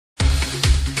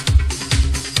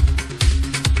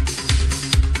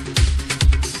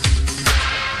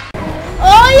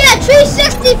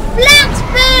360 flat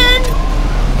spin!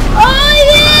 Oh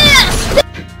yeah!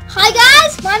 Hi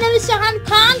guys, my name is Sahan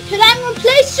Khan. Today I'm going to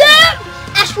play some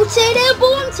Asphalt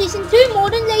Airborne Season 2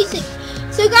 Modern Racing.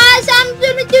 So guys, I'm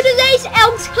going to do today's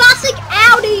Alps Classic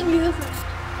Audi maneuver.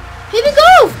 Here we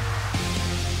go!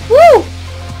 Woo!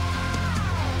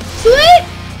 Sweet!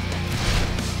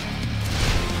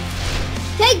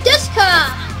 Take this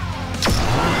car!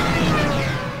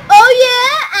 Oh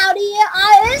yeah, Audi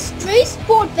RS3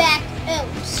 Sportback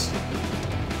Alps.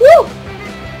 Woo!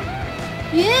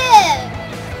 Yeah!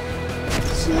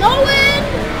 Snowing!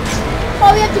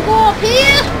 Oh, we have to go up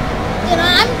here? Then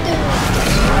I'm doing.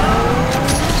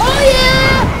 Oh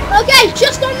yeah! Okay,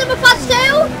 just on number 5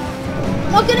 tail.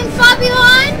 Not getting far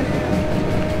behind.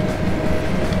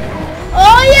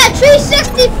 Oh yeah,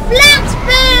 360 flat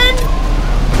spin!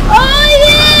 Oh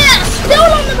yeah! Still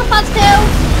on number 5 tail.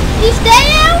 He's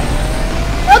down.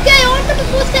 Okay, on number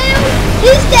 4 tail.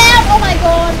 He's down. Oh my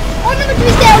god. On number 3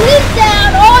 tail. He's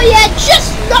down. Oh yeah,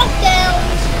 just knocked down.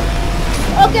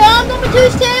 Okay, on number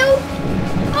 2's tail.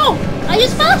 Oh, I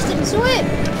just passed him. Sweet.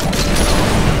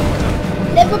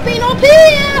 Never been up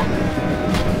here.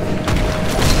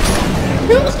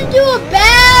 Who wants to do a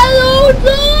battle?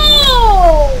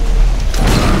 No.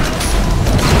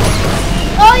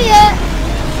 Oh yeah.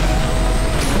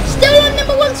 Still on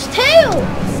number 1's tail.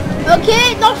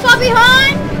 Okay, not far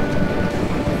behind.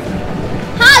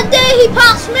 How dare he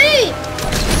pass me?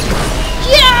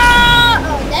 Yeah!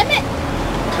 Oh, damn it.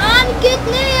 Can't get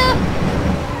near.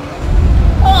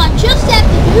 Oh, I just have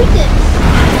to do this.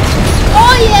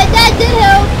 Oh, yeah, that did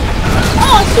help.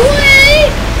 Oh,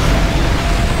 sweet.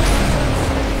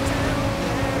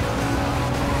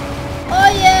 Oh,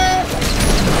 yeah.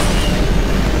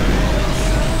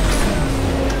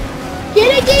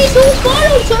 Getting these all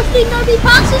followed, so hopefully nobody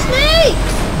passes me.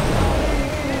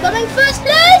 Coming first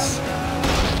place.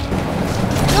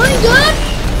 Doing good.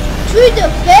 Through the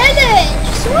village.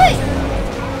 Sweet.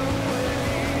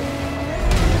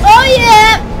 Oh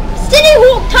yeah. City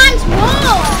Hawk times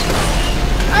more.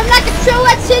 I'm like a pro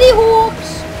at City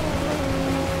Hawks.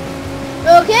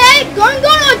 Okay. Going